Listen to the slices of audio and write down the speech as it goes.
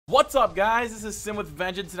What's up, guys? This is Sim with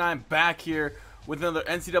Vengeance, and I'm back here with another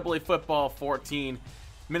NCAA Football 14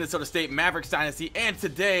 Minnesota State Mavericks Dynasty. And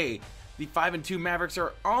today, the 5-2 Mavericks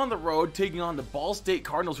are on the road taking on the Ball State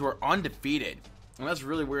Cardinals, who are undefeated. And that's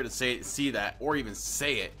really weird to see that, or even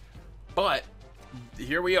say it. But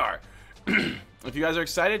here we are. If you guys are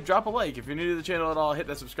excited, drop a like. If you're new to the channel at all, hit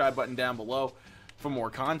that subscribe button down below for more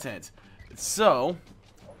content. So,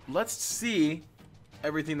 let's see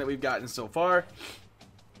everything that we've gotten so far.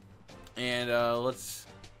 And let's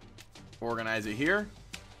organize it here.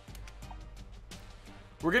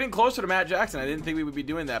 We're getting closer to Matt Jackson. I didn't think we would be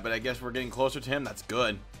doing that, but I guess we're getting closer to him. That's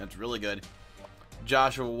good. That's really good.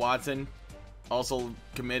 Joshua Watson also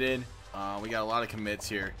committed. We got a lot of commits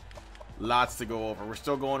here. Lots to go over. We're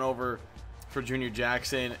still going over for Junior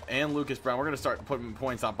Jackson and Lucas Brown. We're going to start putting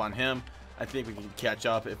points up on him. I think we can catch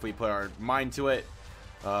up if we put our mind to it.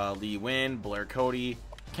 Lee Wynn, Blair Cody,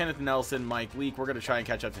 Kenneth Nelson, Mike Leake. We're going to try and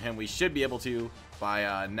catch up to him. We should be able to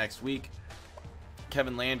by next week.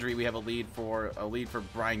 Kevin Landry, we have a lead for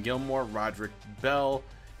Brian Gilmore, Roderick Bell,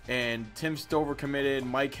 and Tim Stover committed.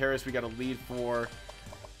 Mike Harris, we got a lead for.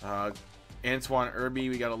 Antoine Irby,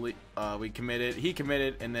 we got a lead, he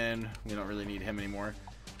committed, and then we don't really need him anymore.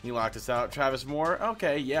 He locked us out. Travis Moore,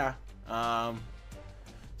 okay, yeah.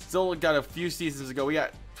 Still got a few seasons to go. We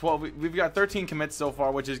got 12. We've got 13 commits so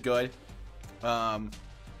far, which is good.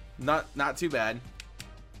 Not too bad.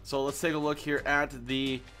 So let's take a look here at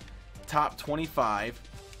the top 25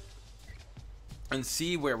 and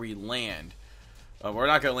see where we land. We're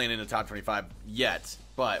not going to land in the top 25 yet,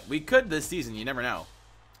 but we could this season. You never know.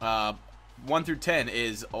 1 through 10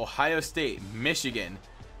 is Ohio State, Michigan,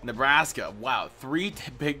 Nebraska. Wow,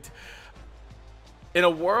 big. In a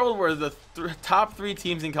world where the top 3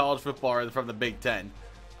 teams in college football are from the Big Ten,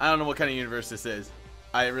 I don't know what kind of universe this is.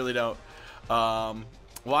 I really don't.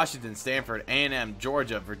 Washington, Stanford, A&M,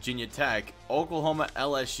 Georgia, Virginia Tech, Oklahoma,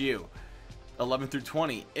 LSU. 11 through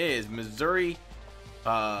 20 is Missouri,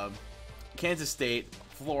 Kansas State,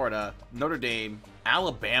 Florida, Notre Dame,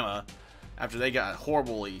 Alabama, after they got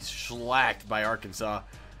horribly shellacked by Arkansas,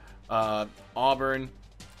 Auburn,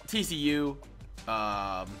 TCU,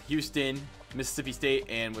 Houston, Mississippi State,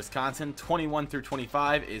 and Wisconsin. 21 through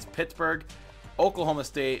 25 is Pittsburgh, Oklahoma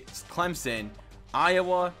State, Clemson,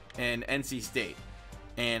 Iowa, and NC State.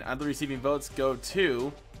 And other receiving votes go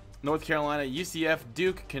to North Carolina, UCF,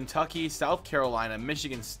 Duke, Kentucky, South Carolina,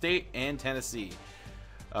 Michigan State, and Tennessee.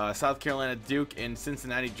 South Carolina, Duke, and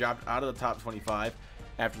Cincinnati dropped out of the top 25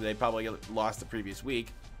 after they probably lost the previous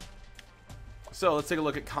week. So let's take a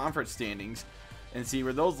look at conference standings and see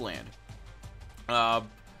where those land.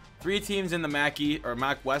 3 teams in the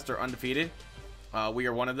MAC West are undefeated. We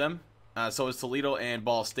are one of them. So is Toledo and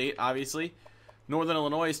Ball State, obviously. Northern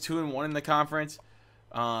Illinois is 2-1 in the conference.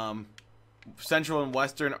 Central and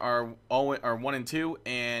Western are 1-2,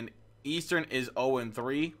 and Eastern is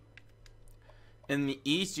 0-3. In the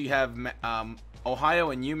East, you have Ohio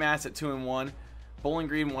and UMass at 2-1. Bowling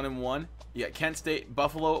Green 1-1. You got Kent State,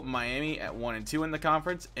 Buffalo, Miami at 1-2 in the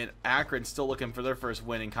conference, and Akron still looking for their first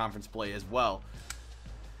win in conference play as well.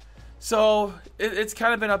 So it's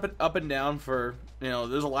kind of been up and down for,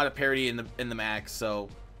 there's a lot of parity in the MAC. So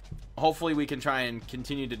hopefully we can try and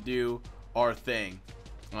continue to do our thing.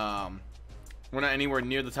 We're not anywhere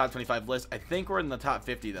near the top 25 list. I think we're in the top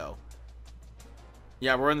 50 though.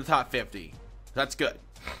 Yeah, we're in the top 50. That's good.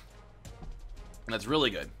 That's really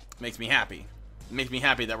good. Makes me happy. It makes me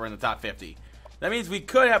happy that we're in the top 50. That means we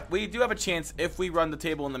do have a chance if we run the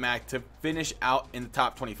table in the MAC to finish out in the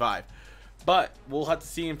top 25. But we'll have to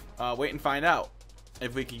see and wait and find out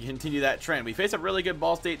if we can continue that trend. We face a really good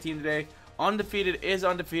Ball State team today. Undefeated is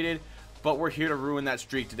undefeated, but we're here to ruin that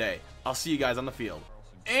streak today. I'll see you guys on the field.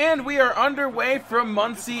 And we are underway from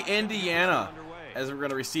Muncie, Indiana, as we're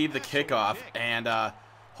going to receive the kickoff and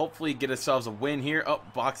hopefully get ourselves a win here. Oh,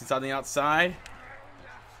 boxing's on the outside.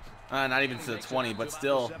 Not even to the 20, but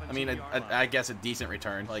still, I mean, I guess a decent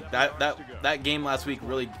return. Like that game last week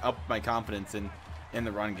really upped my confidence in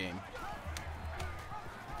the run game.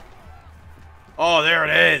 Oh, there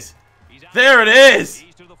it is. There it is.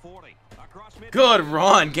 Good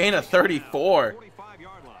run. Gain of 34.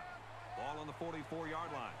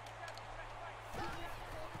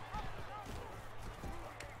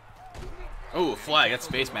 Oh, flag. That's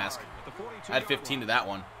face mask. I had 15 to that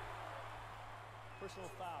one.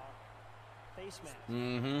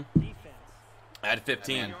 I had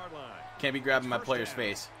 15. Can't be grabbing my player's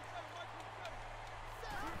face.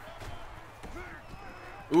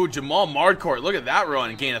 Ooh, Jamal Mardcourt. Look at that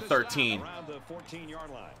run. Gain of 13.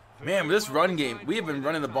 Man, this run game, we have been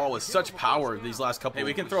running the ball with such power these last couple of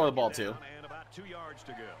weeks. We can throw the ball too.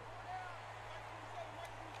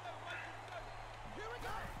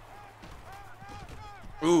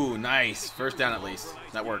 Ooh, nice. First down at least.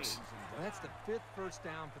 That works. That's the 5th first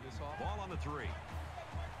down for this offense. Ball on the 3.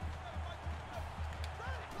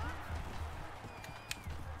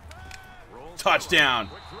 Touchdown.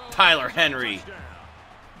 Tyler Henry.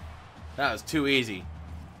 That was too easy.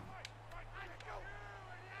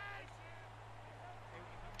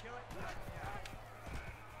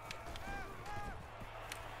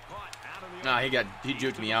 Nah, he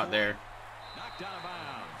juked me out there.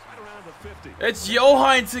 It's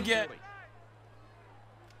Johines again.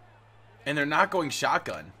 And they're not going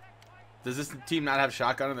shotgun. Does this team not have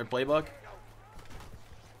shotgun in their playbook?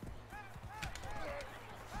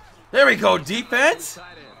 There we go, defense.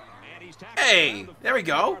 Hey, there we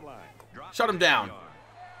go. Shut him down.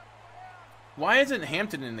 Why isn't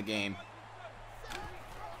Hampton in the game?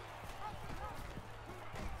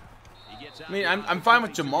 I mean, I'm fine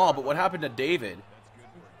with Jamal, but what happened to David?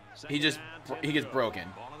 He gets broken.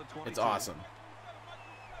 It's awesome.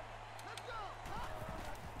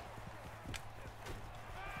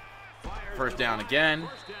 First down again.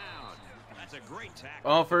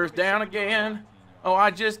 Oh, first down again. Oh,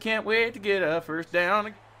 I just can't wait to get a first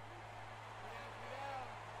down.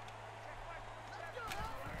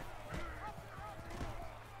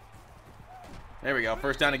 There we go.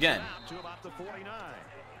 First down again.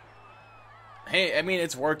 Hey, I mean,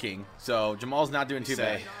 it's working. So Jamal's not doing too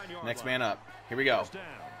bad. Next man up. Here we go.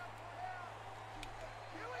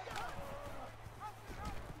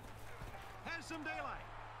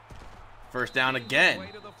 First down again.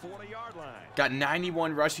 Got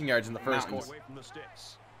 91 rushing yards in the first quarter.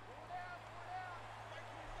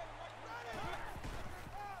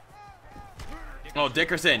 Oh,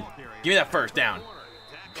 Dickerson. Give me that first down.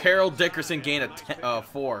 Carroll Dickerson gained a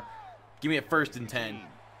 4. Give me a 1st and 10.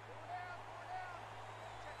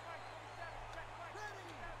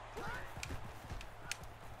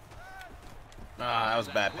 Ah, that was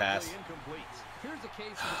a bad pass.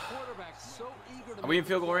 Are we in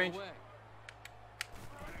field goal range?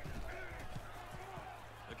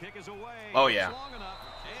 Oh, yeah.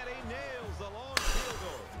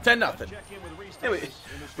 10-0. Hey,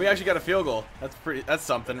 we actually got a field goal. That's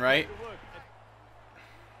something, right?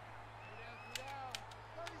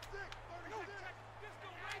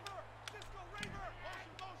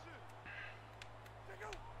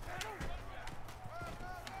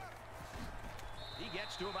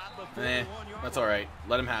 That's all right.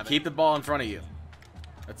 Let him have it. Keep the ball in front of you.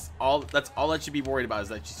 That's all that should be worried about, is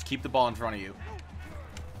that just keep the ball in front of you.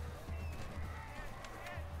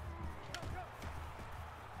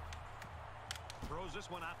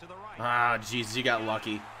 Ah, Jesus, you got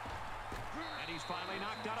lucky.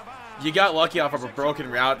 You got lucky off of a broken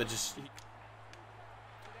route that just...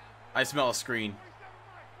 I smell a screen.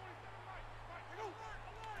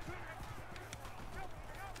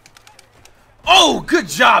 Oh, good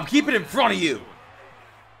job. Keep it in front of you.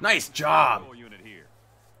 Nice job.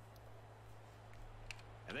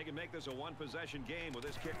 And they can make this a one-possession game with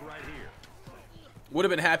this kick right here. Would have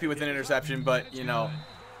been happy with an interception, but, you know,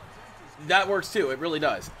 that works too. It really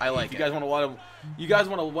does. I like it. You guys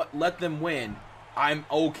want to let them win. I'm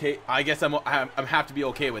okay. I guess I'm have to be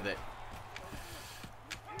okay with it.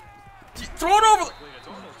 Throw it over.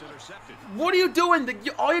 What are you doing?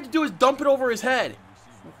 All you have to do is dump it over his head.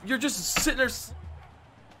 You're just sitting there. Throws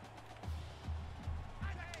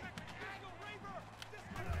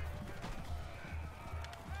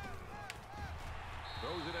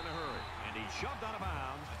it in a hurry, and he shoved out of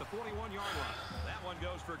bounds at the 41-yard line. That one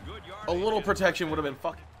goes for good yardage. A little protection would have been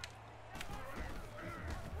fucking.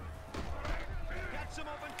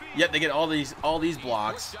 Yet they get all these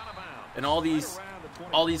blocks and all these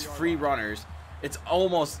free runners. It's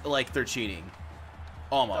almost like they're cheating.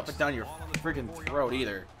 Almost. Up and down your freaking throat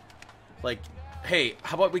either. Like, hey,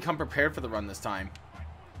 how about we come prepared for the run this time?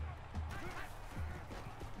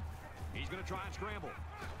 He's gonna try and scramble.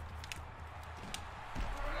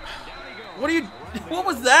 What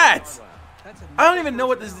was that? I don't even know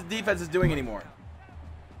what this defense is doing anymore.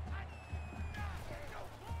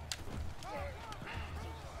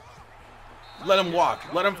 Let him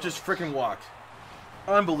walk. Let him just freaking walk.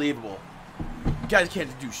 Unbelievable. You guys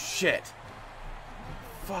can't do shit.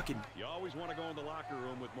 Fucking. You always want to go in the locker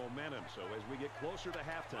room with momentum, so as we get closer to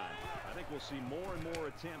halftime, I think we'll see more and more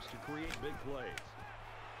attempts to create big plays.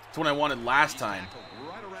 That's what I wanted last time.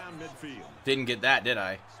 Right around midfield. Didn't get that, did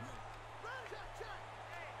I?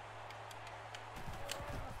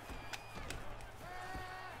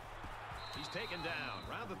 He's taken down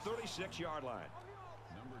around the 36-yard line.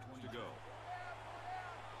 Number 20 to go.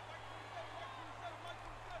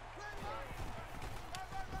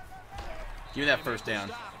 Give me that first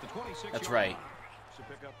down. That's right. To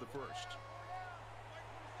pick up the first.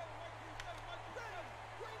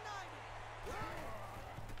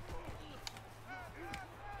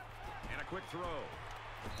 quick throw.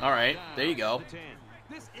 All right, there you go.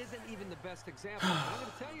 This isn't even the best example, but I'm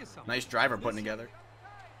going to tell you something. Nice driver putting together.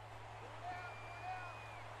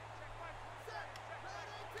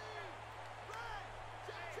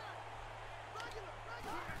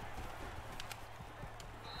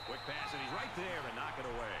 Quick pass, and he's right there to knock it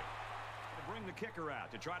away. To bring the kicker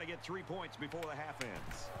out to try to get 3 points before the half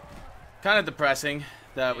ends. Kind of depressing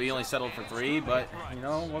that we only settled for 3, but, you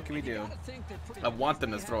know, what can we do? I want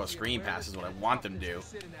them to throw a screen pass is what I want them to do.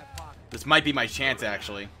 This might be my chance,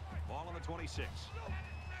 actually. Ball on the 26.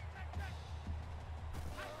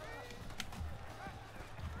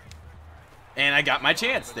 And I got my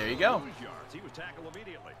chance. There you go. He was tackled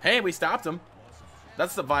immediately. Hey, we stopped him.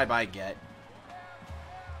 That's the vibe I get.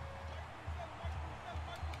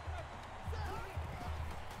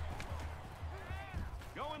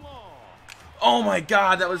 Going long. Oh my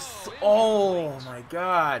God, that was. Oh my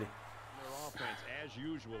God. Their offense, as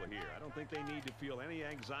usual here. I don't think they need to feel any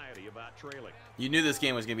anxiety about trailing. You knew this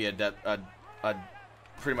game was gonna be a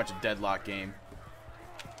pretty much a deadlock game.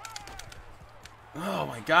 Oh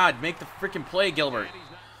my God, make the freaking play, Gilbert.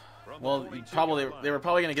 Well, they were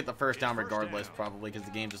probably gonna get the first down regardless, probably because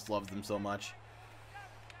the game just loves them so much.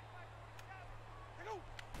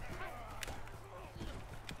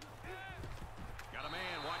 Got a man,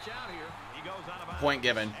 watch out here. He goes out of bounds. Point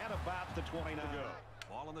given. At about the 29 to go.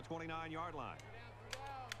 Ball on the 29-yard line.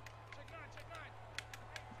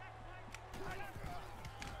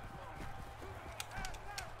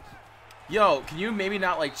 Yo, can you maybe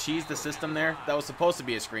not like cheese the system there? That was supposed to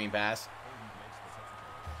be a screen pass.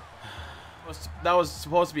 That was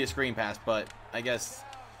supposed to be a screen pass, but I guess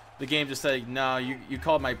the game just said, no, you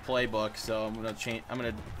called my playbook, so I'm gonna change. I'm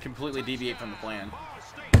gonna completely deviate from the plan.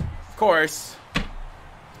 Of course,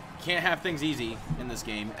 can't have things easy in this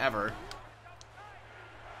game ever.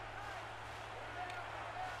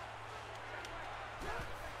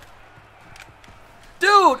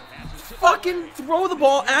 Dude, fucking throw the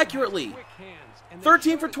ball accurately.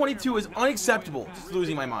 13 for 22 is unacceptable. Just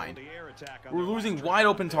losing my mind. We're losing wide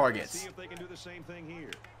open targets. See if they can do the same thing here.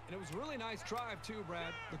 And it was a really nice drive, too,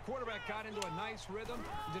 Brad. The quarterback got into a nice rhythm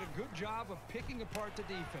and did a good job of picking apart the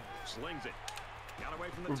defense. Slings it. Got away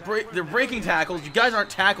from the They're breaking tackles. You guys aren't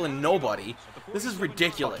tackling nobody. This is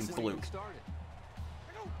ridiculous. Fluke.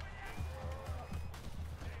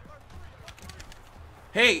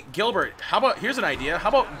 Hey, Gilbert, how about, here's an idea. How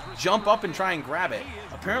about jump up and try and grab it?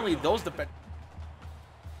 Apparently those defense.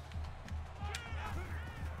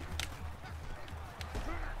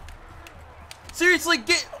 Seriously,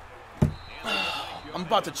 get. I'm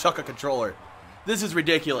about to chuck a controller. This is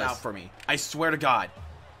ridiculous. Out for me. I swear to God.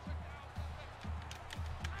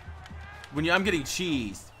 I'm getting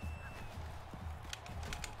cheesed.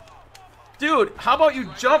 Dude, how about you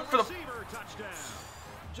jump for the.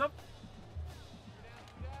 Jump.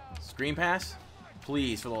 Screen pass?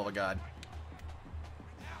 Please, for the love of God.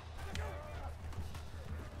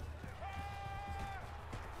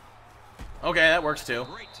 Okay, that works too.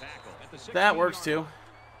 That works too.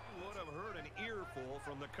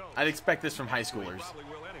 I'd expect this from high schoolers,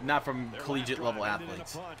 not from collegiate level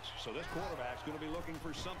athletes. So this quarterback's going to be looking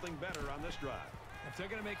for something better on this drive. If they're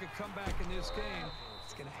going to make a comeback in this game,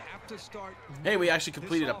 it's going to have to start. Hey, we actually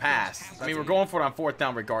completed a pass. I mean, we're going for it on 4th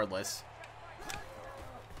down regardless.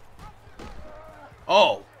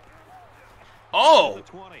 Oh. Oh.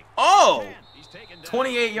 Oh.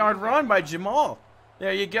 28-yard run by Jamal.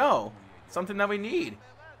 There you go. Something that we need.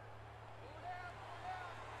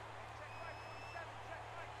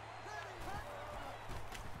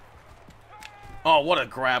 Oh, what a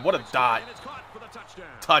grab. What a dot.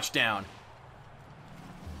 Touchdown.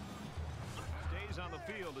 Stays on the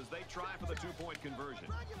field as they try for the 2-point conversion.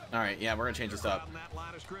 All right, yeah, we're going to change this up.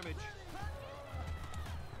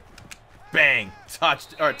 Bang.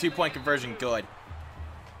 Touched. Or 2-point conversion. Good.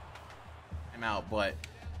 I'm out, but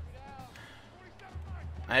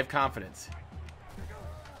I have confidence.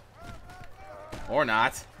 Or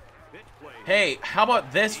not. Hey, how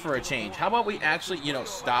about this for a change? How about we actually,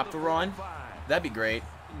 stop the run? That'd be great.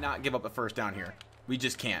 Not give up a first down here. We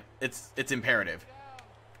just can't. It's imperative.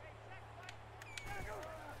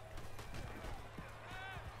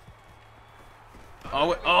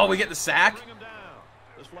 Oh, we get the sack?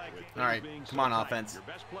 All right, come on, offense. Your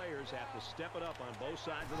best players have to step it up on both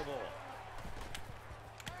sides of the ball.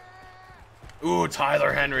 Ooh,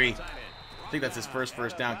 Tyler Henry. I think that's his first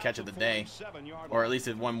down catch of the day. Or at least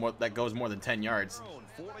it's one more that goes more than 10 yards.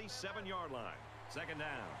 47-yard line. Second down.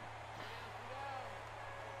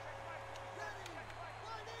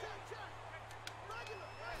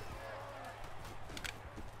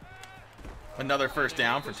 Another first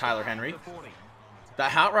down for Tyler Henry.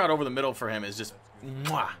 That hot route over the middle for him is just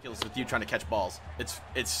mwah, kills with you trying to catch balls. It's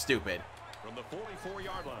stupid. From the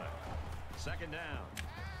 44-yard line. Second down.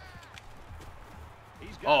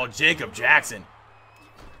 Oh, Jacob Jackson.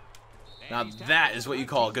 Now that is what you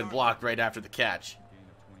call a good block right after the catch.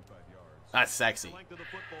 That's sexy. Length of the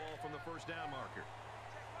football from the first down marker.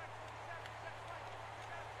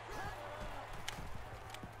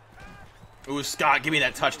 Ooh, Scott, give me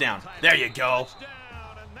that touchdown. There you go.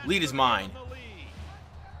 Lead is mine.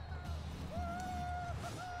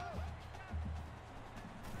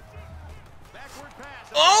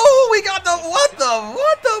 Oh, we got the what?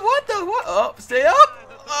 Oh, stay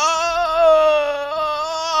up. Oh.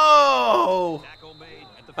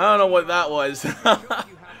 I don't know what that was.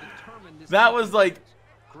 That was like.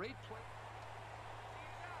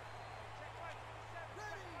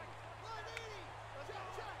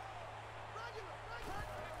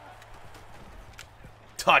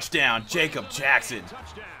 Touchdown, Jacob Jackson.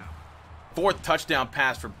 Fourth touchdown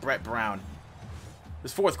pass for Brett Brown.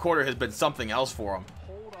 This fourth quarter has been something else for him.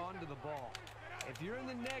 Hold on to the ball. If you're in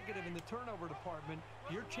the negative in the turnover department,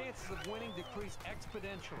 your chances of winning decrease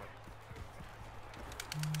exponentially.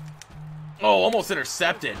 Oh, almost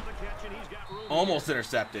intercepted. Almost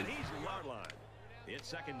intercepted. It's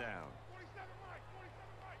second down.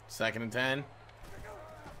 2nd and 10.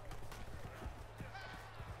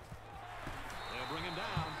 They'll bring him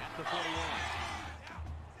down at the 41.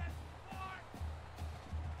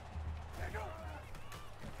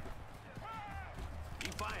 He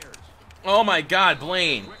fires. Oh my God,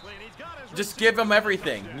 Blaine. Just give him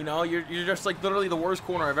everything. You know, you're just like literally the worst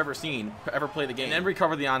corner I've ever seen ever play the game. And then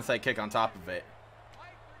recover the onside kick on top of it.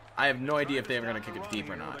 I have no idea if they're going to kick it deep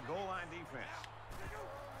or not.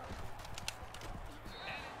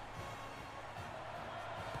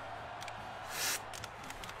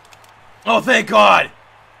 Oh, thank God.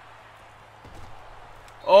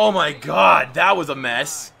 Oh my God, that was a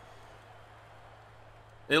mess.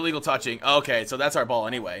 Illegal touching. Okay, so that's our ball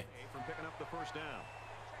anyway. From picking up the first down.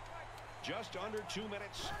 Just under 2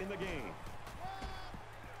 minutes in the game.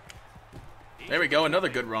 There we go, another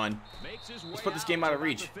good run. Let's put this game out of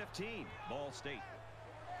reach. 15. Ball State.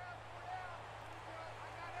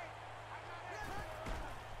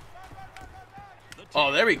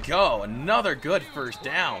 Oh, there we go. Another good first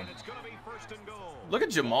down. Look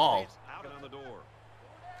at Jamal. Out on the door.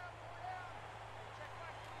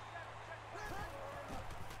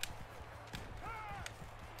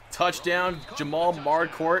 Touchdown, Jamal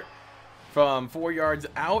Marcourt from 4 yards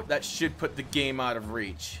out. That should put the game out of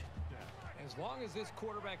reach. As long as this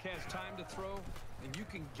quarterback has time to throw, then you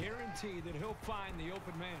can guarantee that he'll find the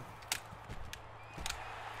open man.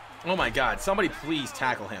 Oh my God, somebody please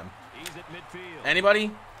tackle him. He's at midfield. Anybody?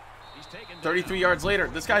 He's taken 33 yards later.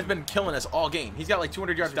 This guy's been killing us all game. He's got like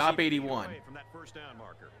 200 yards. Stop 81. From that first down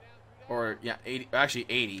marker. Or, yeah, 80. Actually,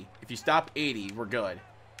 80. If you stop 80, we're good.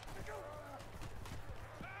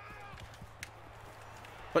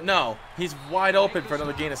 But no, he's wide open for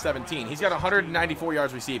another gain of 17. He's got 194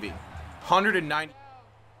 yards receiving. 190.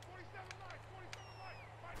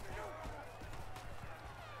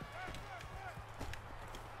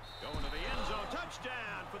 Going to the end zone.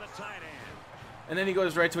 Touchdown for the tight end. And then he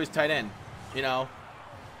goes right to his tight end, you know.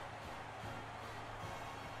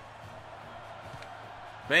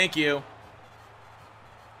 Thank you.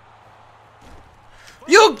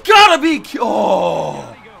 You gotta be...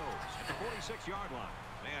 Oh!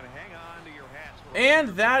 And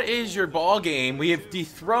that is your ball game. We have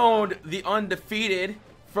dethroned the undefeated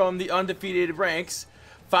from the undefeated ranks.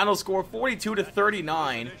 Final score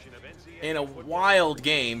 42-39 in a wild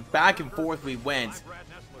game. Back and forth we went.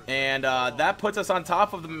 And that puts us on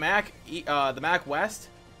top of the MAC West.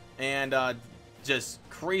 And just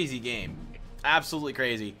crazy game. Absolutely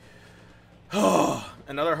crazy.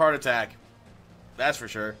 Another heart attack. That's for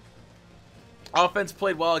sure. Offense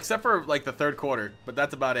played well, except for like the third quarter. But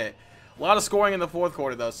that's about it. A lot of scoring in the fourth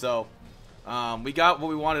quarter, though. So we got what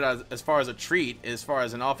we wanted as far as a treat, as far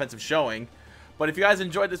as an offensive showing. But if you guys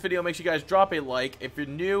enjoyed this video, make sure you guys drop a like. If you're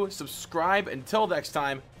new, subscribe. Until next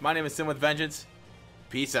time, my name is Sin with Vengeance.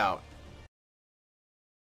 Peace out.